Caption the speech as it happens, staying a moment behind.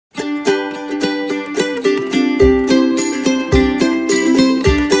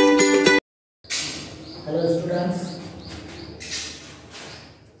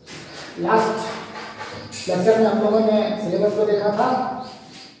Syllabus को देखा था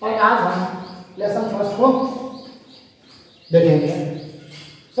और आज हम लेसन फर्स्ट को देखेंगे।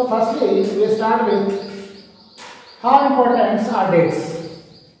 So firstly we start with how important are dates.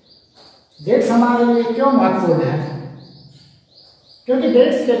 Dates हमारे लिए क्यों महत्वपूर्ण है? क्योंकि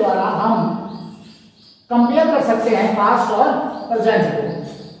डेट्स के द्वारा हम कंपेयर कर सकते हैं पास्ट और प्रेजेंट को।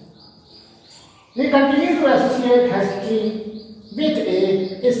 We continue to associate history with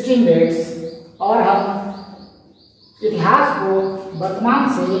a string dates, और हम इतिहास को वर्तमान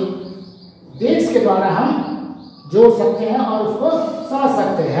से डेट्स के द्वारा हम जोड़ सकते हैं और उसको समझ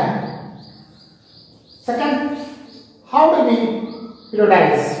सकते हैं। Second, how do we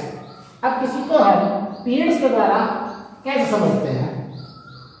पीरियडाइज। अब किसी को हम पीरियड्स के द्वारा कैसे समझते हैं?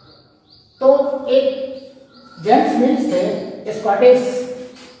 तो एक जेम्स मिल्स थे, स्कॉटिश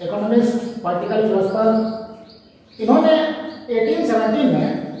इकोनॉमिस्ट, पॉलिटिकल फिलोसफर। इन्होंने 1817 में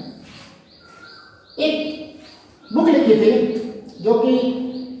एक बुक लिखी थी जो कि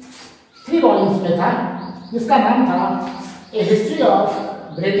 3 वॉल्यूम्स में था, जिसका नाम था ए हिस्ट्री ऑफ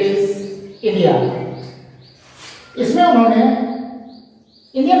ब्रिटिश इंडिया। इसमें उन्होंने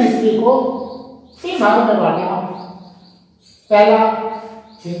इंडियन हिस्ट्री को 3 भागों में बांटा। पहला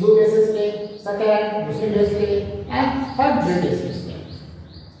हिंदू बेसिस पे, सेकंड मुस्लिम बेसिस पे एंड थर्ड ब्रिटिश बेसिस पे।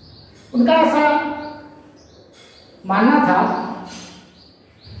 उनका ऐसा मानना था,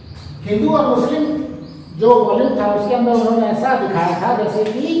 हिंदू और मुस्लिम जो वॉल्यूम था उसके अंदर उन्होंने ऐसा दिखाया था जैसे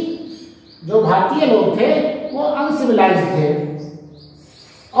कि जो भारतीय लोग थे वो अनसिविलाइज्ड थे,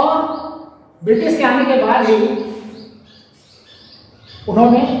 और ब्रिटिश के आने के बाद ही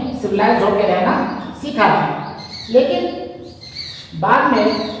उन्होंने सिविलाइज्ड होकर रहना सीखा था। लेकिन बाद में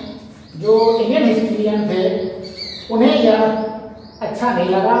जो इंडियन हिस्ट्रियन थे उन्हें यह अच्छा नहीं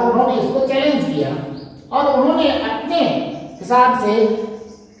लगा, उन्होंने इसको चैलेंज किया और उन्होंने अपने हिसाब से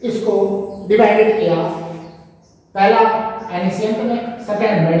इसको डिवाइडेड किया। पहला एंशिएंट में,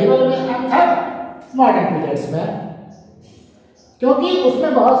 सेकंड मेडिवल में एंड थर्ड मॉडर्न पीरियड्स में, क्योंकि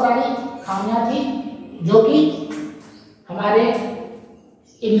उसमें बहुत सारी खामियां थी जो कि हमारे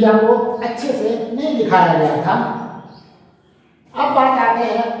इंडिया को अच्छे से नहीं दिखाया गया था। अब बात आते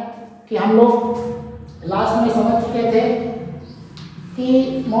हैं कि हम लोग लास्ट में समझ चुके थे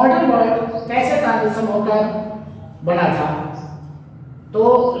कि मॉडर्न वर्ल्ड कैसे ट्रांजिशन होकर बना था। तो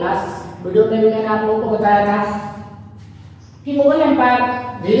लास्ट वीडियो में भी मैंने आप लोगों को बताया था कि मुगल एम्पायर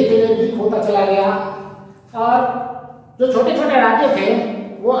धीरे धीरे वीक होता चला गया और जो छोटे छोटे राज्य थे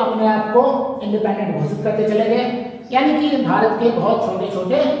वो अपने आप को इंडिपेंडेंट घोषित करते चले गए, यानी कि भारत के बहुत छोटे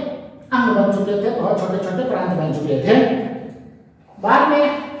छोटे अंग बन चुके थे, बहुत छोटे छोटे प्रांत बन चुके थे। बाद में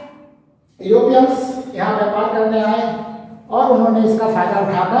यूरोपियंस यहाँ व्यापार करने आए और उन्होंने इसका फायदा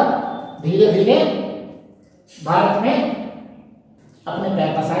उठाकर धीरे धीरे भारत में अपने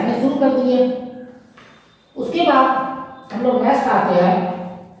पैर पसारने शुरू कर दिए। उसके बाद हम लोग नेक्स्ट आते हैं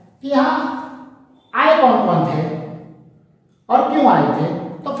कि यहाँ आए कौन कौन थे और क्यों आए थे।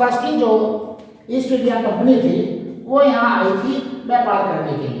 तो फर्स्टली जो ईस्ट इंडिया कंपनी थी वो यहाँ आई थी व्यापार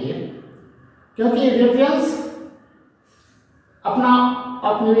करने के लिए, क्योंकि यूरोपियंस अपना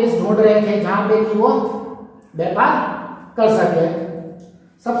उपनिवेश ढूंढ रहे थे जहां पे कि वो व्यापार कर सके।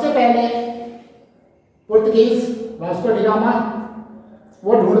 सबसे पहले पुर्तगीज वास्को डी गामा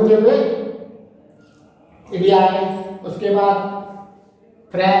वो ढूंढते हुए इंडिया आए, उसके बाद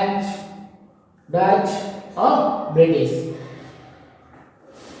फ्रेंच, डच और ब्रिटिश।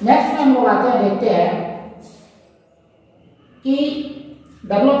 नेक्स्ट में हम लोग आते हैं, देखते हैं कि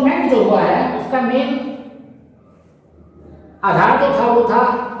डेवलपमेंट जो हुआ है उसका मेन आधार जो था वो था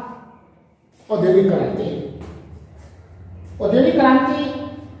औद्योगिक क्रांति। औद्योगिक क्रांति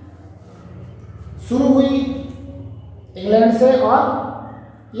शुरू हुई इंग्लैंड से और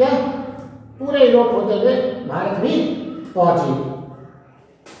यह पूरे यूरोप होते हुए भारत भी पहुंची।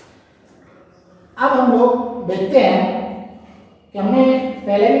 अब हम लोग देखते हैं कि हमने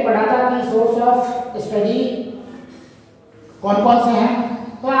पहले भी पढ़ा था कि सोर्स ऑफ स्टडी कौन कौन से हैं,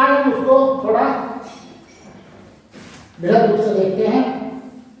 तो आज हम उसको थोड़ा बृहद रूप से देखते हैं।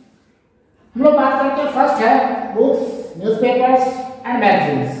 हम लोग बात करते हैं, फर्स्ट है बुक्स, न्यूज़पेपर्स एंड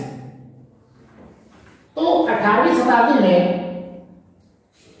मैगजीन्स। तो 18वीं शताब्दी में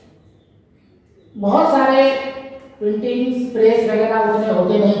बहुत सारे प्रिंटिंग प्रेस वगैरह उतने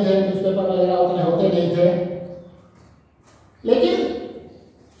होते नहीं थे, न्यूज़पेपर वगैरह उतने होते नहीं थे, लेकिन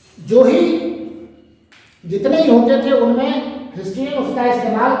जो ही जितने ही होते थे उनमें हिस्ट्री उसका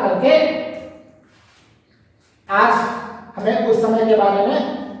इस्तेमाल करके आज हमें उस समय के बारे में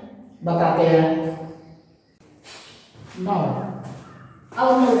बताते हैं। नाउ अब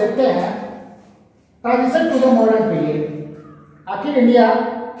हम लोग देखते हैं transition to the modern period. आखिर इंडिया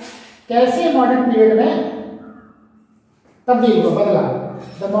कैसे मॉडर्न पीरियड में तब्दील हुआ, बदला।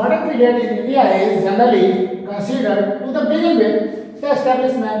 The modern period in India is generally considered to the begin with the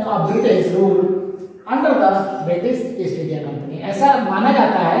establishment of British rule under the British east India company. ऐसा माना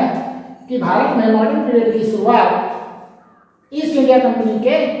जाता है कि भारत में मॉडर्न पीरियड की शुरुआत ईस्ट इंडिया कंपनी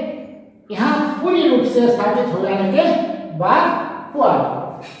के यहाँ पूरी रूप से स्थापित हो जाने के बाद हुआ।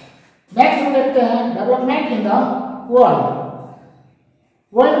 नेक्स्ट हम देखते हैं डेवलपमेंट इन द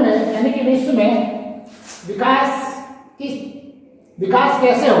वर्ल्ड में, यानी कि विश्व में विकास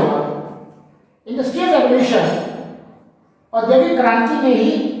कैसे होगा। इंडस्ट्रियल रेवोल्यूशन, औद्योगिक क्रांति ने ही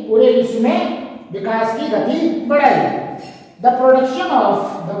पूरे विश्व में विकास की गति बढ़ाई। The production of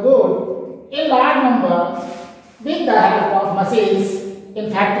the good in large number with the help of machines in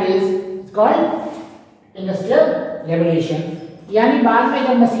factories called industrial revolution. यानी बाद में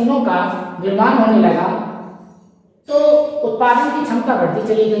जब मशीनों का निर्माण होने लगा तो उत्पादन की क्षमता बढ़ती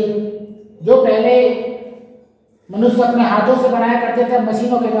चली गई। जो पहले मनुष्य अपने हाथों से बनाया करते थे,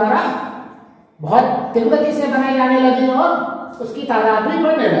 मशीनों के द्वारा बहुत तीव्र गति से बनाई जाने लगी और उसकी तादाद भी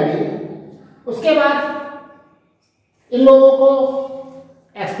बढ़ने लगी। उसके बाद इन लोगों को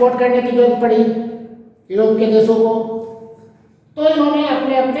एक्सपोर्ट करने की जरूरत पड़ी यूरोप के देशों को, तो इन्होंने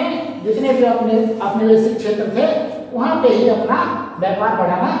अपने अपने जितने भी अपने औपनिवेशिक क्षेत्र थे वहां पे ही अपना व्यापार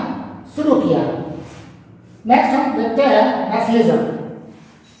बढ़ाना शुरू किया। नेक्स्ट हम देखते हैं नेशनलिज्म।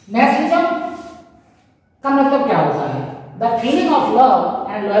 नेशनलिज्म का मतलब क्या होता है? The feeling of love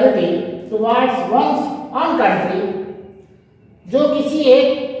and loyalty towards one's own country, जो किसी एक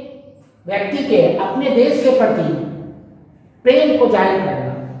व्यक्ति के अपने देश के प्रति प्रेम को जाहिर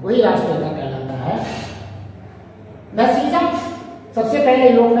करना, वही राष्ट्रीयता कहलाता है। नेशनलिज्म सबसे पहले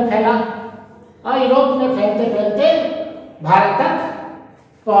यूरोप में फैला और यूरोप में फैलते फैलते भारत तक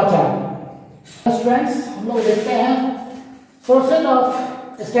पहुंचा। स्टूडेंट्स, हम लोग देखते हैं sources of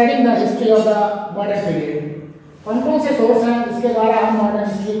studying the history of the modern period. कौन कौन से सोर्स हैं जिसके द्वारा हम मॉडर्न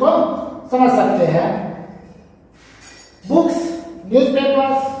हिस्ट्री को समझ सकते हैं? बुक्स,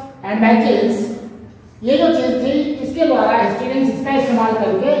 न्यूज़पेपर्स एंड मैगजीन्स, ये जो चीज थी इसके द्वारा हिस्टोरियंस इसका इस्तेमाल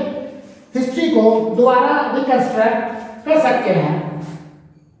करके हिस्ट्री को दोबारा रिकंस्ट्रक्ट कर सकते हैं।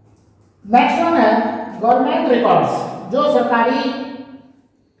 नेक्स्ट वन है गवर्नमेंट रिकॉर्ड्स, जो सरकारी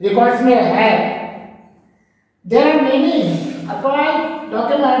रिकॉर्ड्स में है। There are many acquired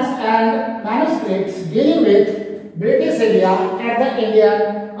documents and manuscripts dealing with British India at the Indian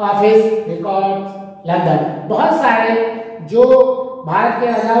Office Records, London। बहुत सारे जो भारत के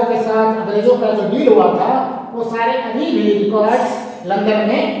राजाओं के साथ अंग्रेजों का जो डील हुआ था वो सारे अभी भी रिकॉर्ड्स लंदन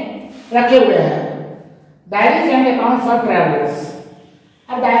में रखे हुए हैं। Diaries and accounts of travellers.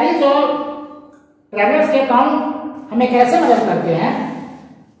 अब डायरीज और ट्रैवलर्स के अकाउंट हमें कैसे मदद करते हैं?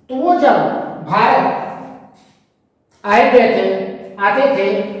 तो वो जब भारत आते थे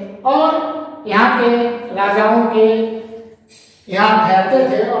और यहाँ के राजाओं के यहाँ ठहरते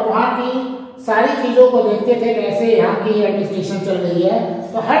थे और वहाँ की सारी चीजों को देखते थे, कैसे यहाँ की एडमिनिस्ट्रेशन चल रही है,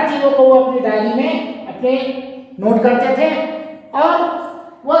 तो हर चीजों को वो अपनी डायरी में अपने नोट करते थे और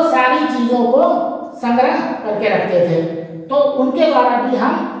वो सारी चीजों को संग्रह करके रखते थे। तो उनके द्वारा भी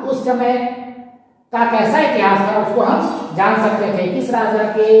हम उस समय का कैसा इतिहास था उसको हम जान सकते थे, किस राजा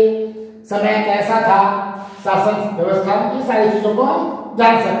के समय कैसा था शासन व्यवस्था, ये सारी चीजों को हम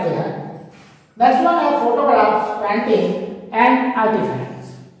जान सकते हैं। नेक्स्ट वन है फोटोग्राफ्स, पेंटिंग एंड आर्टिफैक्ट्स।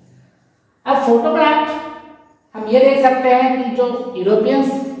 अब फोटोग्राफ हम ये देख सकते हैं कि जो यूरोपियंस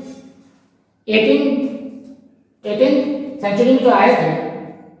 18th सेंचुरी में जो आए थे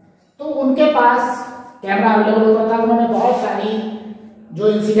तो उनके पास कैमरा अवेलेबल होता था। उन्होंने बहुत सारी जो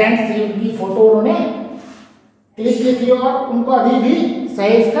इंसिडेंट्स थी उनकी फोटो उन्होंने क्लिक की थी और उनको अभी भी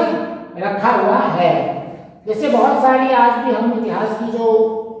सहेज कर रखा हुआ है। जैसे बहुत सारी आज भी हम इतिहास की जो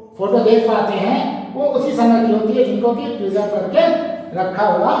फोटो देख पाते हैं वो उसी समय की होती है जिनको कि प्रिजर्व करके रखा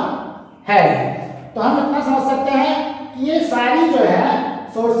हुआ है। तो हम इतना समझ सकते हैं कि ये सारी जो है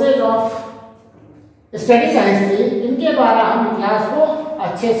सोर्सेज ऑफ स्टडी का हिस्ट्री, इनके द्वारा हम इतिहास को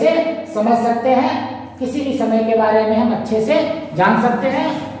अच्छे से समझ सकते हैं, किसी भी समय के बारे में हम अच्छे से जान सकते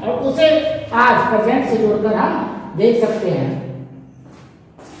हैं और उसे आज प्रेजेंट से जोड़कर हम देख सकते हैं।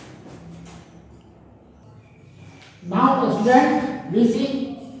 Now student we see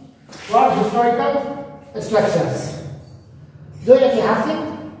what historical structures, जो ऐतिहासिक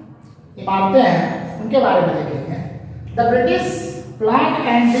इमारतें हैं उनके बारे में देखेंगे। The British planned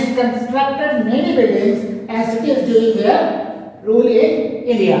and reconstructed many buildings and cities during their rule in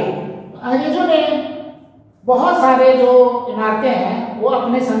India। अंग्रेजों ने बहुत सारे जो इमारतें हैं वो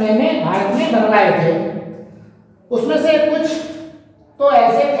अपने समय में भारत में बनवाए थे। उसमें से कुछ तो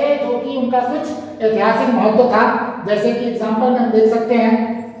ऐसे थे जो कि उनका कुछ ऐतिहासिक महत्व था, जैसे कि एग्जांपल में हम देख सकते हैं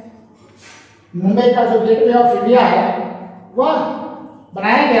मुंबई का जो गेटवे ऑफ इंडिया है वह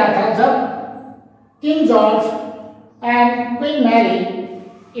बनाया गया था जब king George and queen Mary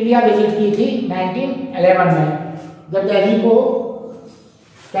India visit की थी 1911 में, जब दिल्ली को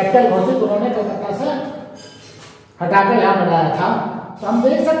कैपिटल घोषित उन्होंने कलकत्ता से हटाकर यहाँ बनाया था। तो हम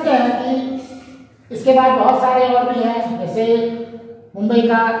देख सकते हैं कि इसके बाद बहुत सारे और भी हैं, जैसे मुंबई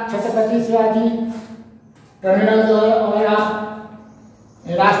का छत्रपति शिवाजी टर्मिनल जो है, और आप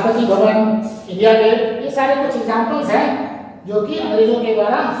राष्ट्रपति भवन, इंडिया गेट, ये सारे कुछ एग्जाम्पल्स हैं जो कि अंग्रेजों के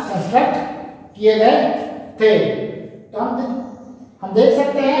द्वारा कंस्ट्रक्ट किए गए थे। तो हम देख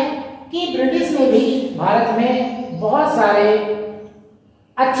सकते हैं कि ब्रिटिश ने भी भारत में बहुत सारे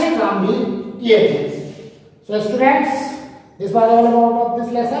अच्छे काम भी किए थे। So students, this was all about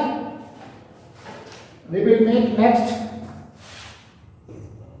this lesson. We will make next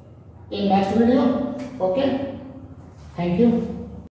in next video. Okay, thank you.